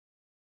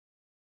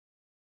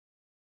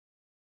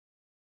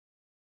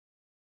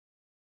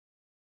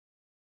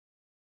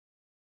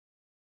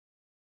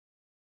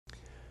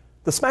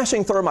The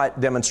smashing thermite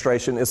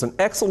demonstration is an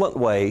excellent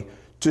way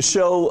to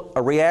show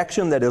a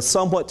reaction that is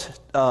somewhat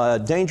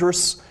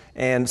dangerous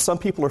and some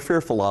people are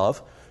fearful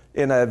of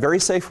in a very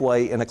safe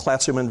way in a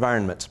classroom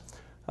environment.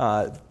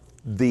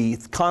 The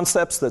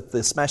concepts that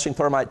the smashing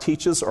thermite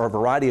teaches are a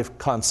variety of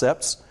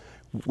concepts.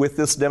 With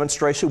this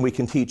demonstration, we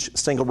can teach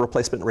single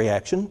replacement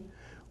reaction.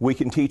 We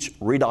can teach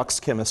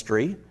redox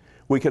chemistry.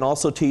 We can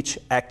also teach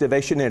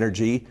activation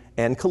energy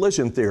and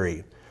collision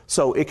theory.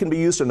 So it can be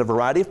used in a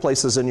variety of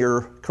places in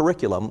your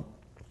curriculum.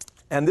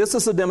 And this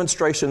is a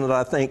demonstration that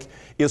I think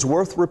is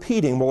worth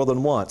repeating more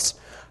than once.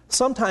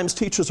 Sometimes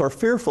teachers are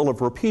fearful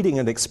of repeating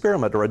an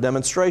experiment or a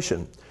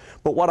demonstration.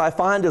 But what I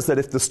find is that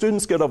if the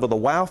students get over the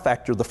wow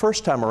factor the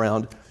first time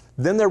around,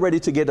 then they're ready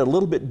to get a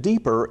little bit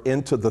deeper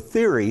into the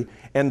theory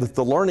and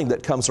the learning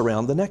that comes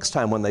around the next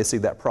time when they see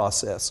that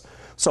process.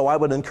 So I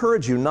would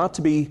encourage you not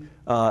to be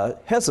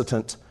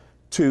hesitant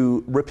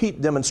to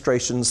repeat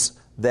demonstrations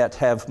that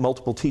have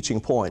multiple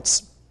teaching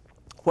points.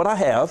 What I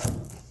have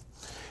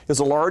is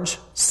a large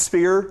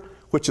sphere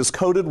which is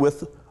coated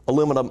with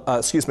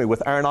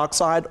with iron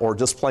oxide or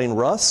just plain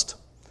rust.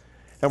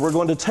 And we're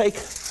going to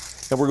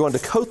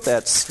coat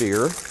that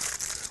sphere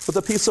with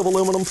a piece of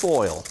aluminum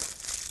foil.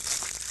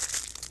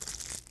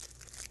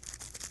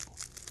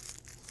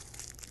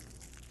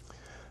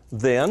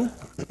 Then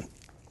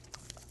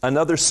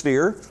another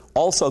sphere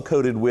also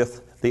coated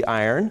with the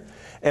iron.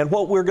 And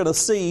what we're going to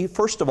see,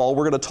 first of all,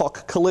 we're going to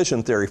talk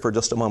collision theory for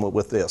just a moment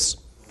with this.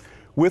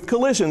 With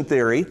collision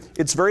theory,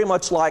 it's very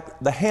much like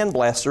the hand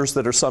blasters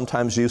that are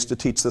sometimes used to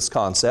teach this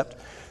concept.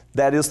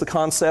 That is the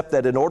concept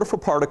that in order for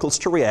particles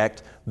to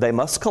react, they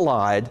must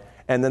collide,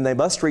 and then they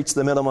must reach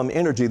the minimum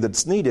energy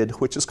that's needed,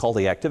 which is called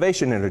the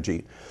activation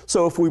energy.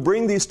 So if we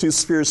bring these two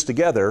spheres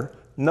together,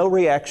 no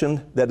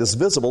reaction that is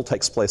visible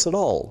takes place at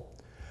all.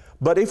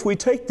 But if we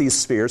take these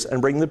spheres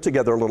and bring them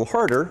together a little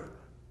harder,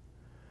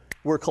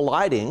 we're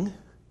colliding,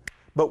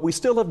 but we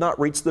still have not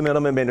reached the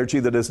minimum energy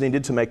that is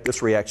needed to make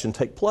this reaction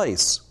take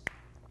place.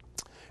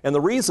 And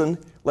the reason,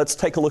 let's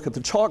take a look at the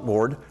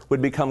chalkboard,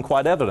 would become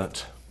quite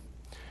evident.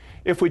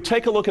 If we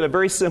take a look at a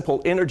very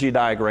simple energy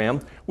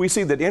diagram, we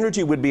see that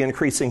energy would be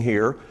increasing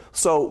here.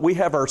 So we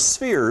have our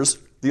spheres,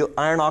 the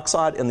iron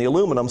oxide and the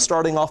aluminum,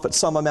 starting off at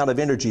some amount of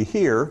energy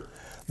here.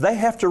 They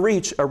have to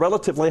reach a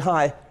relatively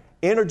high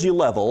energy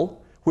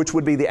level, which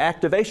would be the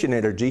activation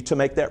energy, to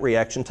make that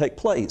reaction take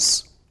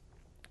place.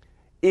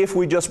 If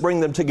we just bring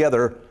them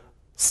together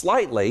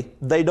slightly,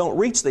 they don't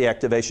reach the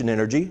activation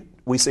energy.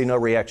 We see no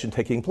reaction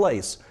taking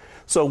place.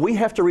 So we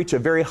have to reach a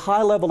very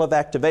high level of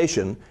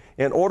activation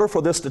in order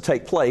for this to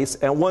take place,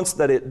 and once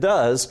that it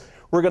does,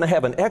 we're going to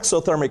have an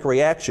exothermic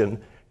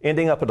reaction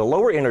ending up at a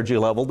lower energy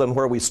level than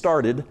where we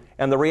started,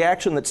 and the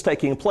reaction that's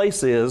taking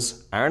place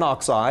is iron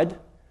oxide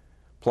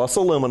plus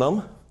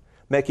aluminum,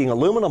 making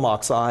aluminum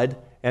oxide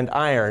and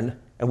iron,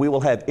 and we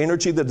will have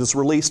energy that is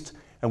released,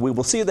 and we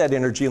will see that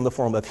energy in the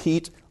form of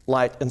heat,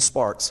 light, and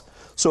sparks.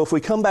 So if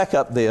we come back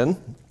up then,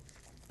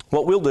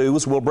 what we'll do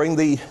is we'll bring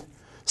the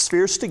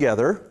spheres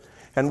together,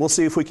 and we'll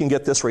see if we can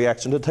get this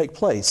reaction to take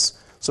place.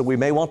 So we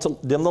may want to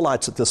dim the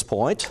lights at this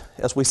point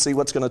as we see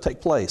what's going to take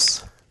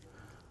place.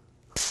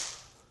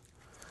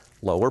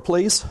 Lower,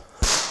 please.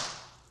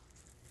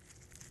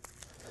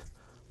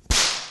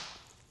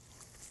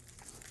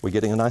 We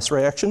getting a nice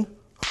reaction?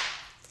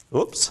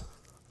 Oops.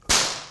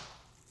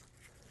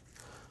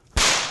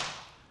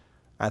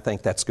 I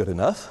think that's good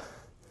enough.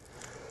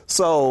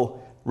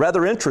 So,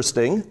 rather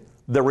interesting,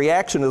 the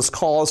reaction has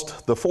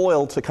caused the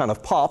foil to kind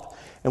of pop,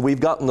 and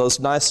we've gotten those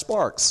nice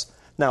sparks.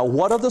 Now,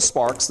 what are the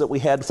sparks that we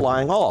had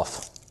flying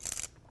off?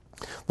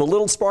 The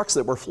little sparks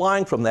that were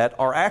flying from that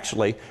are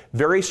actually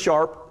very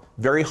sharp,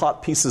 very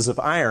hot pieces of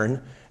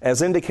iron,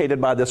 as indicated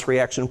by this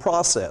reaction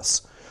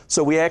process.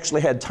 So we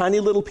actually had tiny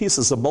little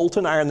pieces of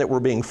molten iron that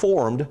were being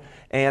formed,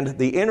 and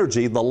the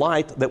energy, the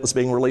light, that was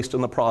being released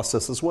in the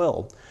process as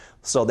well.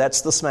 So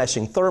that's the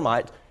smashing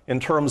thermite in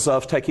terms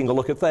of taking a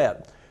look at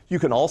that. You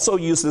can also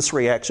use this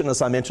reaction,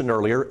 as I mentioned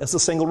earlier, as a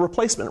single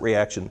replacement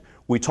reaction.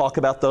 We talk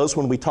about those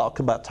when we talk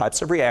about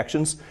types of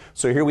reactions.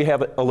 So here we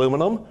have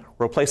aluminum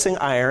replacing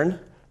iron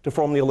to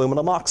form the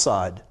aluminum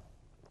oxide.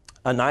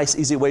 A nice,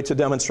 easy way to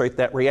demonstrate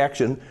that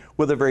reaction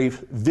with a very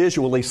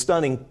visually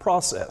stunning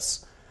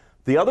process.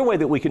 The other way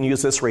that we can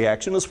use this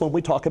reaction is when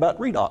we talk about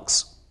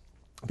redox.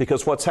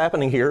 Because what's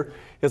happening here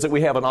is that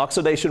we have an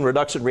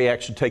oxidation-reduction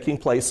reaction taking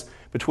place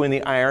between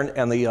the iron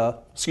and the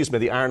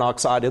iron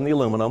oxide and the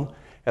aluminum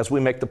as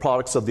we make the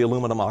products of the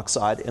aluminum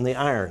oxide and the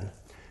iron.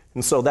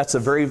 And so that's a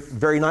very,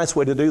 very nice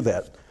way to do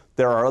that.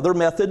 There are other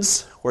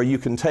methods where you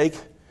can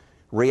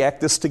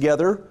react this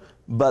together,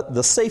 but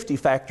the safety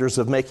factors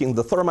of making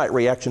the thermite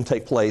reaction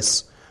take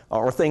place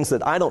are things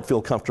that I don't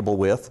feel comfortable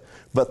with,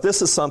 but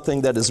this is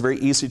something that is very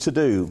easy to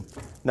do.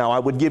 Now, I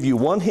would give you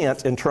one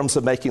hint in terms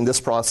of making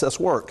this process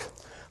work.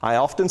 I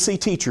often see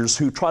teachers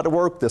who try to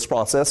work this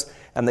process,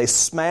 and they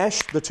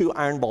smash the two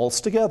iron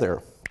balls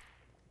together.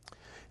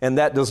 And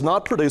that does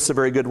not produce a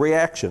very good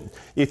reaction.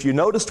 If you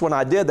noticed when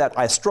I did that,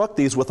 I struck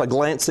these with a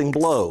glancing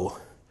blow.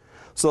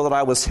 so that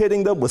I was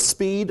hitting them with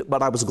speed,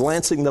 but I was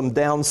glancing them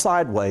down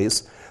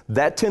sideways,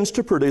 that tends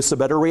to produce a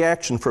better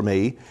reaction for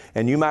me,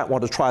 and you might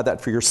want to try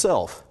that for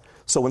yourself.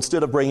 So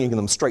instead of bringing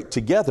them straight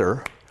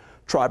together,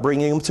 try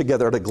bringing them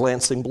together at a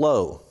glancing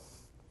blow.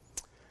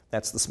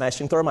 That's the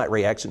smashing thermite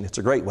reaction. It's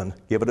a great one.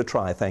 Give it a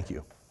try. Thank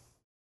you.